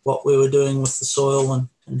about what we were doing with the soil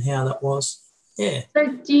and how that was. Yeah. So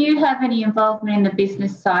do you have any involvement in the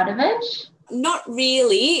business side of it? Not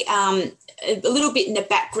really. A little bit in the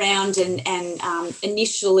background, and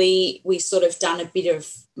initially we sort of done a bit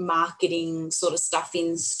of marketing sort of stuff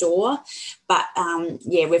in store. But,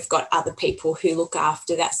 we've got other people who look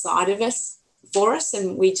after that side of us for us,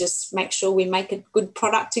 and we just make sure we make a good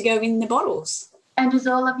product to go in the bottles. And does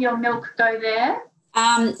all of your milk go there?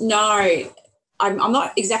 No, I'm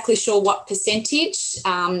not exactly sure what percentage,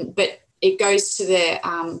 but it goes to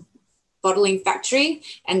the bottling factory,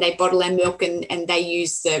 and they bottle our milk and they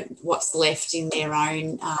use what's left in their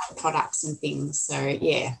own products and things. So,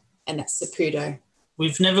 yeah, and that's Saputo.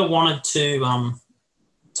 We've never wanted to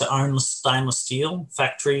own stainless steel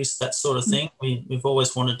factories, that sort of thing. We've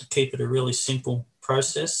always wanted to keep it a really simple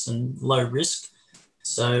process and low risk.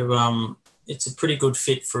 So it's a pretty good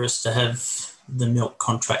fit for us to have the milk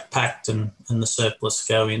contract packed and the surplus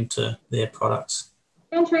go into their products.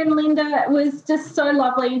 Andrew and Linda, it was just so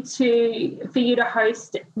lovely for you to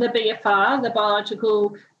host the BFR, the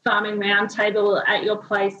Biological Farming Roundtable, at your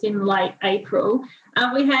place in late April.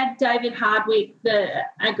 We had David Hardwick, the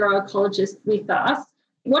agroecologist, with us.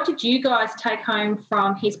 What did you guys take home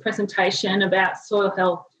from his presentation about soil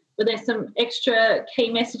health? Were there some extra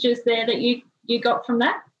key messages there that you got from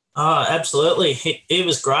that? Oh, absolutely. It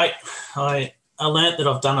was great. I learnt that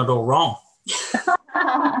I've done it all wrong.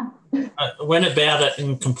 I went about it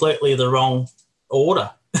in completely the wrong order.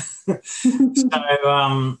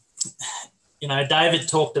 So, David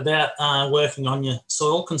talked about working on your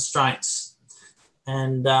soil constraints,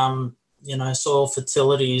 and, soil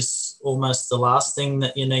fertility is almost the last thing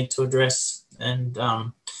that you need to address. And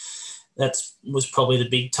that was probably the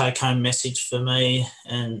big take-home message for me.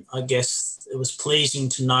 And I guess it was pleasing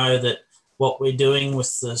to know that what we're doing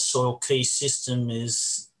with the Soil Key system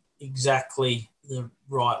is exactly the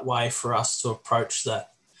right way for us to approach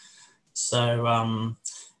that. So,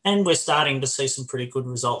 and we're starting to see some pretty good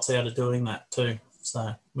results out of doing that too,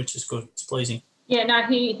 so which is good. It's pleasing. Yeah, no,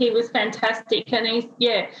 he was fantastic, and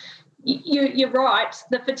you're right.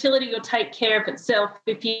 The fertility will take care of itself.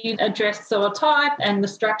 If you address soil type and the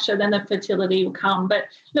structure, then the fertility will come. But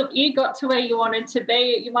look, you got to where you wanted to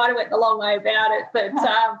be. You might have went the long way about it, but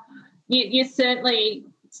you're certainly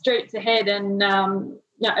streets ahead, and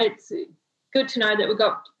it's good to know that we've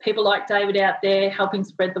got people like David out there helping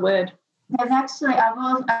spread the word. There's actually, I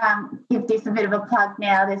will give this a bit of a plug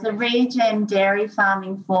now. There's a Regen Dairy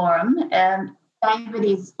Farming Forum. David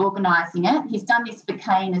is organising it. He's done this for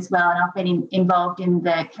cane as well, and I've been involved in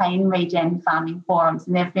the cane Regen Farming Forums,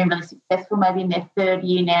 and they've been really successful, maybe in their third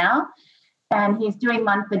year now. And he's doing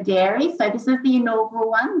one for dairy. So this is the inaugural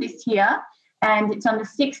one this year, and it's on the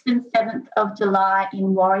 6th and 7th of July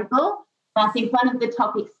in Warragul. And I think one of the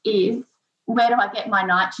topics is, where do I get my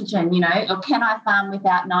nitrogen, or can I farm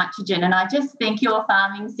without nitrogen? And I just think your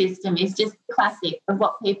farming system is just classic of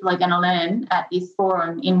what people are going to learn at this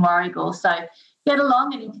forum in Warragul. So get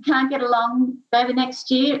along, and if you can't get along, go the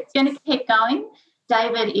next year. It's going to keep going.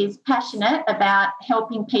 David is passionate about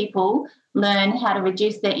helping people learn how to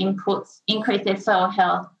reduce their inputs, increase their soil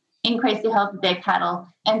health, increase the health of their cattle,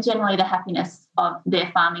 and generally the happiness of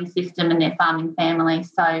their farming system and their farming family.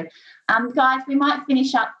 So, guys, we might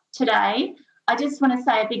finish up today. I just want to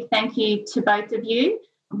say a big thank you to both of you.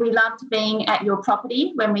 We loved being at your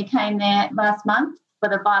property when we came there last month for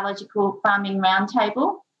the Biological Farming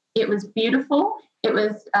Roundtable. It was beautiful.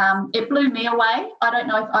 It blew me away. I don't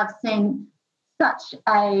know if I've seen such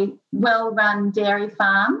a well-run dairy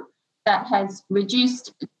farm that has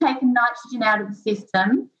taken nitrogen out of the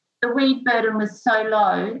system. The weed burden was so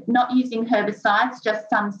low, not using herbicides, just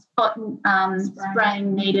some spot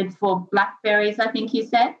spraying needed for blackberries, I think you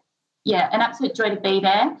said. Yeah, an absolute joy to be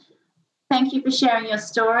there. Thank you for sharing your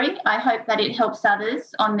story. I hope that it helps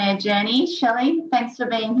others on their journey. Shelley, thanks for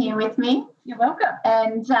being here with me. You're welcome.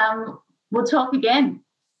 And we'll talk again.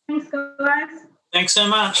 Thanks, guys. Thanks so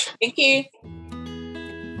much. Thank you.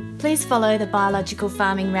 Please follow the Biological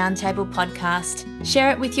Farming Roundtable podcast.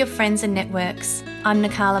 Share it with your friends and networks. I'm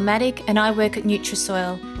Nikala Maddock, and I work at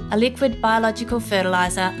Nutrisoil, a liquid biological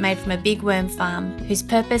fertiliser made from a big worm farm whose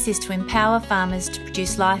purpose is to empower farmers to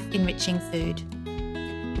produce life-enriching food.